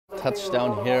touched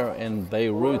down here in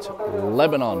Beirut,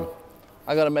 Lebanon.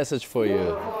 I got a message for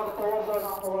you.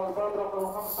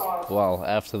 Well,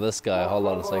 after this guy, hold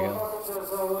on a second.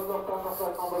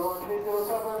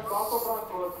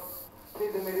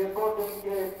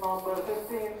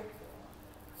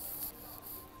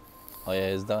 Oh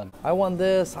yeah, he's done. I want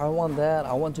this, I want that,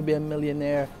 I want to be a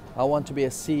millionaire, I want to be a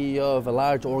CEO of a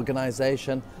large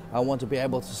organization, I want to be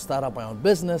able to start up my own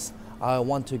business, I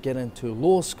want to get into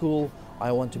law school,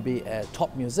 I want to be a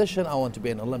top musician, I want to be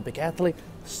an Olympic athlete.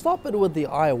 Stop it with the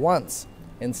I wants.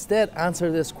 Instead,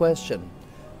 answer this question.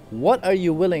 What are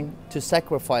you willing to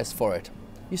sacrifice for it?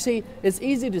 You see, it's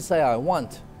easy to say I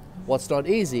want. What's not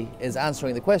easy is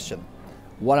answering the question.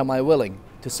 What am I willing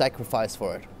to sacrifice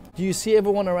for it? Do you see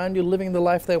everyone around you living the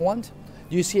life they want?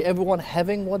 Do you see everyone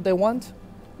having what they want?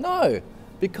 No,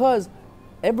 because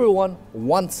everyone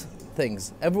wants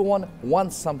things. Everyone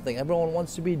wants something. Everyone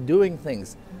wants to be doing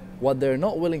things. What they're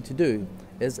not willing to do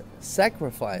is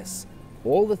sacrifice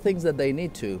all the things that they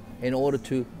need to in order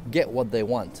to get what they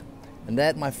want. And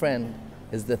that, my friend,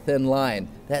 is the thin line.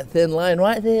 That thin line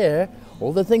right there,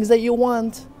 all the things that you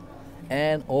want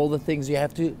and all the things you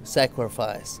have to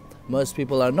sacrifice. Most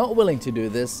people are not willing to do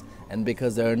this, and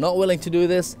because they're not willing to do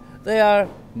this, they are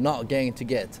not going to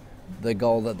get the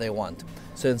goal that they want.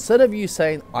 So instead of you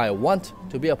saying, I want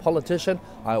to be a politician,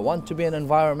 I want to be an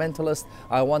environmentalist,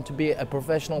 I want to be a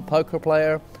professional poker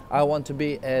player, I want to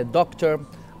be a doctor,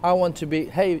 I want to be,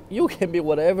 hey, you can be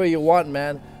whatever you want,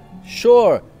 man.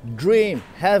 Sure, dream,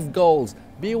 have goals,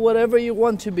 be whatever you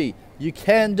want to be. You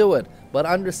can do it, but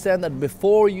understand that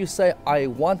before you say, I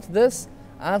want this,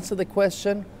 answer the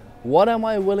question, what am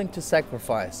I willing to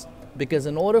sacrifice? Because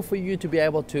in order for you to be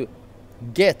able to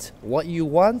get what you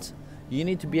want, you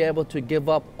need to be able to give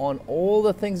up on all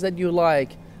the things that you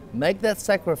like, make that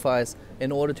sacrifice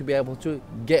in order to be able to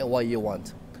get what you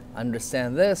want.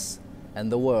 Understand this,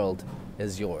 and the world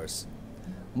is yours.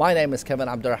 My name is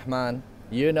Abdulrahman.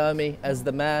 You know me as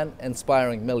the man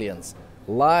inspiring millions,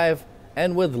 live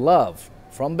and with love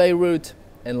from Beirut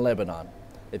in Lebanon.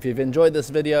 If you've enjoyed this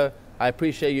video, I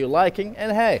appreciate you liking,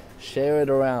 and hey, share it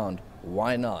around.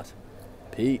 Why not?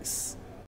 Peace.